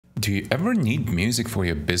Do you ever need music for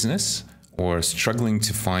your business or struggling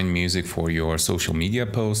to find music for your social media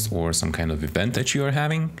posts or some kind of event that you are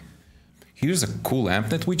having? Here's a cool app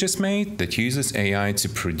that we just made that uses AI to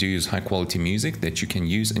produce high quality music that you can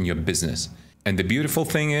use in your business. And the beautiful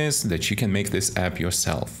thing is that you can make this app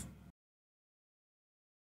yourself.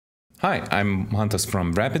 Hi, I'm Mantas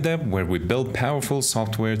from Rapidev, where we build powerful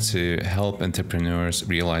software to help entrepreneurs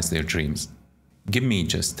realize their dreams. Give me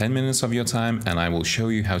just 10 minutes of your time and I will show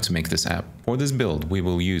you how to make this app. For this build, we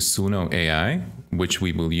will use Suno AI, which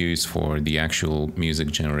we will use for the actual music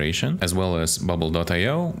generation, as well as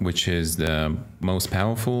Bubble.io, which is the most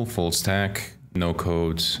powerful full stack, no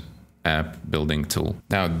code app building tool.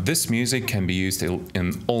 Now, this music can be used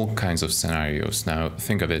in all kinds of scenarios. Now,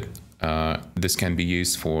 think of it. This can be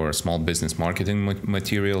used for small business marketing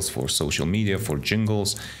materials, for social media, for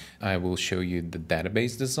jingles. I will show you the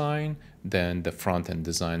database design, then the front-end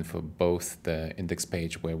design for both the index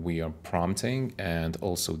page where we are prompting and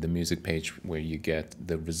also the music page where you get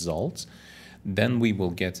the results. Then we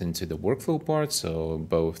will get into the workflow part, so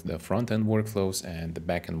both the front-end workflows and the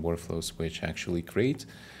back-end workflows, which actually create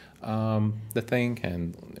the thing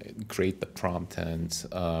and create the prompt and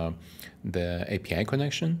the API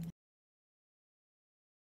connection.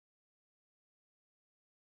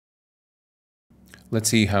 Let's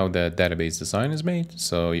see how the database design is made.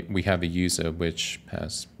 So we have a user which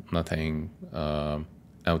has nothing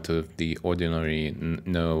out of the ordinary,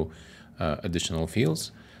 no additional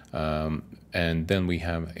fields. And then we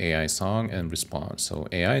have AI song and response. So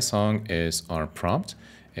AI song is our prompt,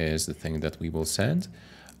 is the thing that we will send.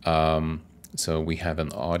 So we have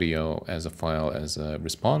an audio as a file as a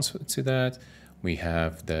response to that. We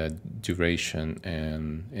have the duration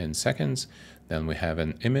in seconds. Then we have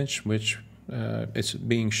an image, which it's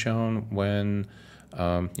being shown when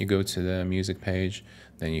you go to the music page.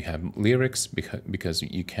 Then you have lyrics because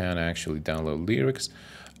you can actually download lyrics.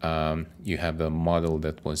 You have a model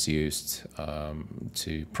that was used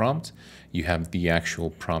to prompt. You have the actual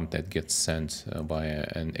prompt that gets sent by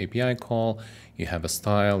an API call. You have a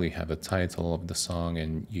style, you have a title of the song,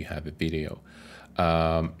 and you have a video.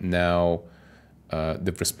 Now,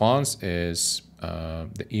 the response is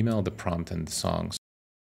the email, the prompt, and the songs.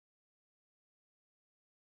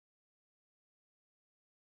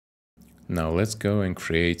 Now let's go and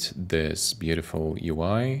create this beautiful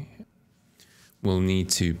UI. We'll need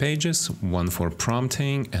 2 pages, one for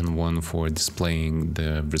prompting and one for displaying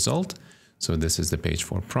the result. So this is the page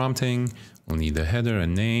for prompting. We'll need a header, a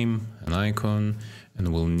name, an icon,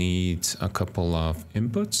 and we'll need a couple of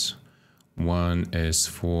inputs. One is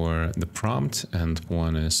for the prompt and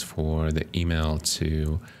one is for the email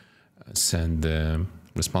to send the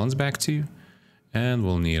response back to. And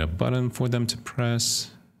we'll need a button for them to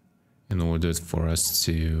press in order for us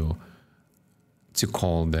to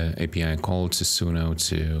call the API call to Suno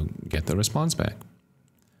to get the response back.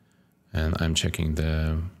 And I'm checking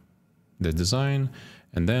the design,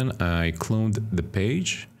 and then I cloned the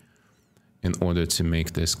page. In order to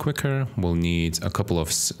make this quicker, we'll need a couple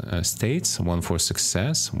of states, one for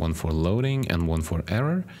success, one for loading, and one for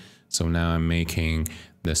error. So now I'm making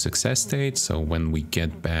the success state. So when we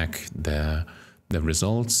get back the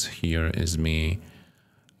results, here is me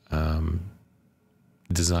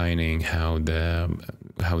designing how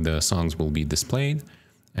the songs will be displayed.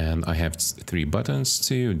 And I have 3 buttons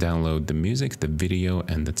to download the music, the video,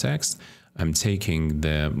 and the text. I'm taking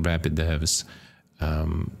the Rapidev's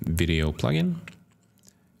video plugin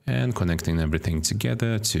and connecting everything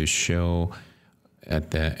together to show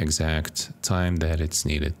at the exact time that it's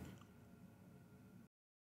needed.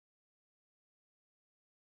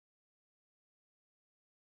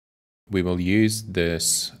 We will use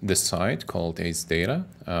this site called Ace Data,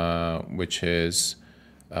 which is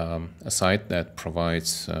a site that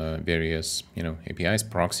provides various APIs,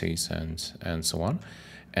 proxies, and so on.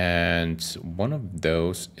 And one of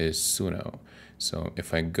those is Suno. So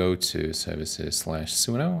if I go to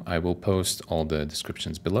services/Suno, I will post all the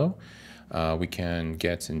descriptions below. We can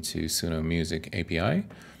get into Suno Music API.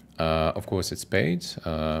 Of course, it's paid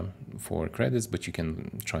for credits, but you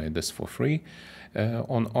can try this for free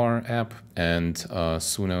on our app. And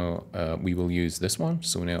Suno, we will use this one,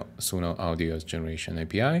 Suno Audio Generation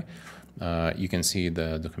API. You can see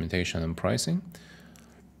the documentation and pricing.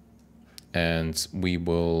 And we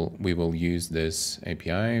will use this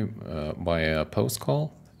API via post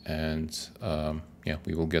call, and yeah,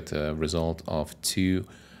 we will get a result of 2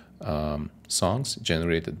 songs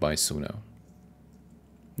generated by Suno.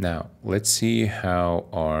 Now let's see how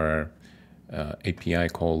our API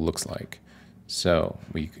call looks like. So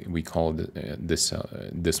we called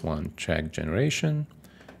this one track generation.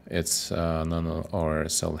 It's none are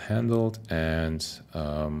self-handled, and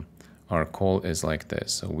our call is like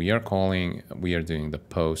this. So we are doing the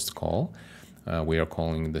post call. We are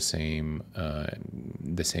calling the same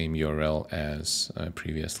URL as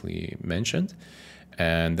previously mentioned,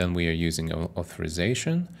 and then we are using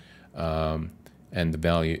authorization, and the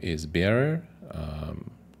value is bearer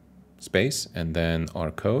space, and then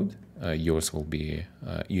our code. Yours will be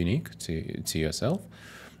unique to yourself.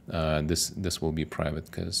 This will be private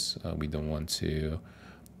because we don't want to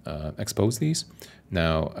expose these.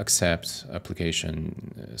 Now accept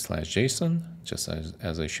application /JSON, just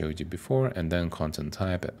as I showed you before, and then content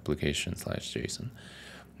type application /JSON.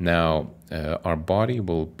 Now our body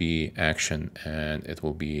will be action, and it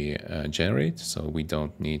will be generate. So we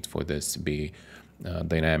don't need for this to be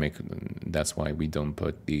dynamic. That's why we don't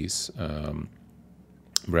put these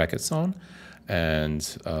brackets on, and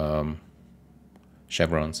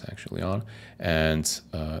chevrons actually on, and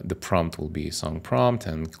the prompt will be song prompt,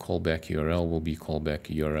 and callback URL will be callback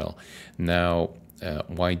URL. Now,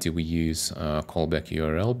 why do we use callback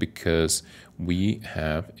URL? Because we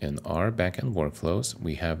have in our backend workflows,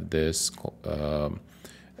 we have this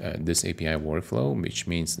this API workflow, which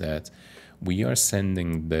means that we are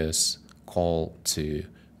sending this call to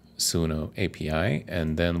Suno API,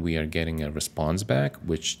 and then we are getting a response back,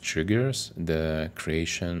 which triggers the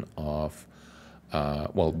creation of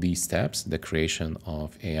well, these steps, the creation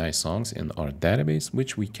of AI songs in our database,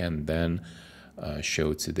 which we can then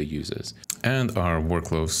show to the users. And our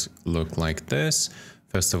workflows look like this.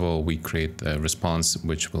 First of all, we create a response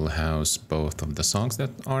which will house both of the songs that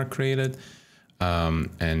are created.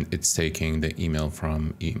 And it's taking the email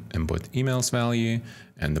from input emails value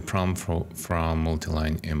and the prompt from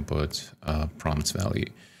multi-line input prompts value.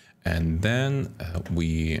 And then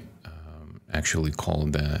we actually call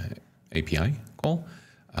the API call.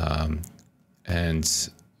 And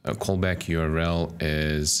a callback URL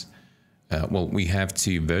is, well, we have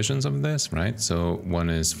two versions of this, right? So one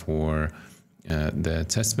is for the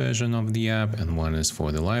test version of the app, and one is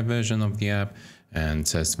for the live version of the app. And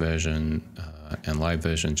test version and live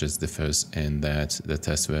version just differs in that the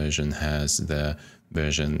test version has the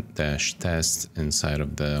version -test inside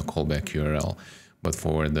of the callback URL. But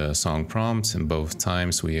for the song prompts, in both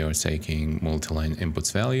times we are taking multi-line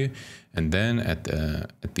inputs value, and then at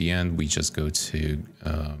the end we just go to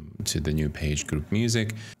the new page, group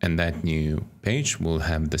music, and that new page will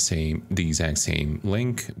have the exact same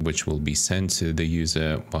link, which will be sent to the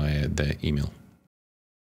user via the email.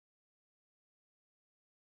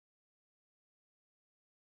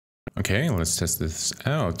 Okay, let's test this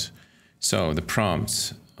out. So the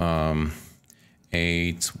prompt,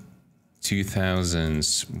 a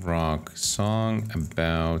 2000s rock song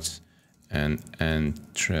about an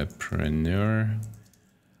entrepreneur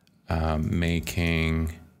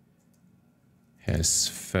making his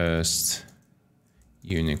first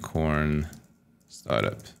unicorn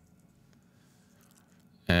startup.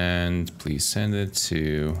 And please send it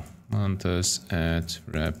to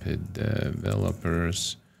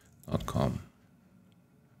montas@rapiddevelopers.com.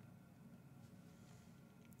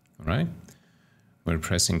 All right. We're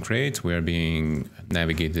pressing create, we're being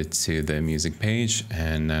navigated to the music page,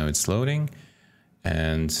 and now it's loading,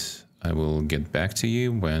 and I will get back to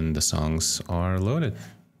you when the songs are loaded.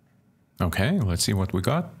 Okay, let's see what we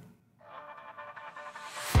got.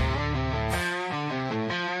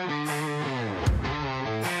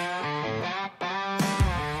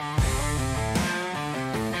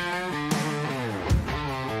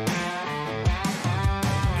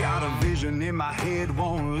 In my head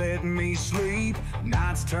won't let me sleep.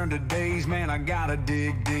 Nights turn to days, man, I gotta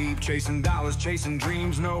dig deep. Chasing dollars, chasing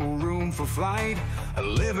dreams, no room for flight.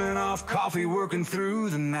 Living off coffee, working through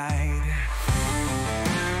the night.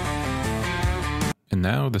 And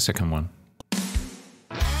now the second one.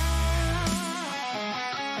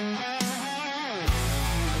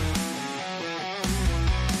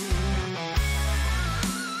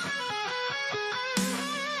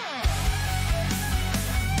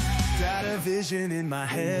 Vision in my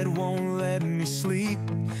head won't let me sleep.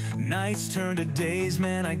 Nights turn to days,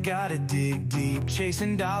 man, I gotta dig deep.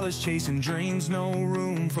 Chasing dollars, chasing dreams, no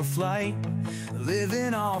room for flight.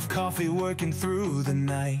 Living off coffee, working through the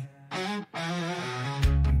night.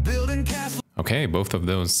 Building castles. Okay, both of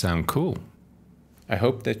those sound cool. I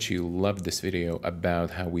hope that you loved this video about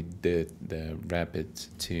how we did the Rapid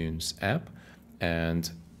Tunes app.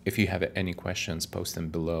 And if you have any questions, post them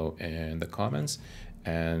below in the comments.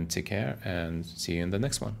 And take care, and see you in the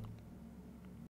next one.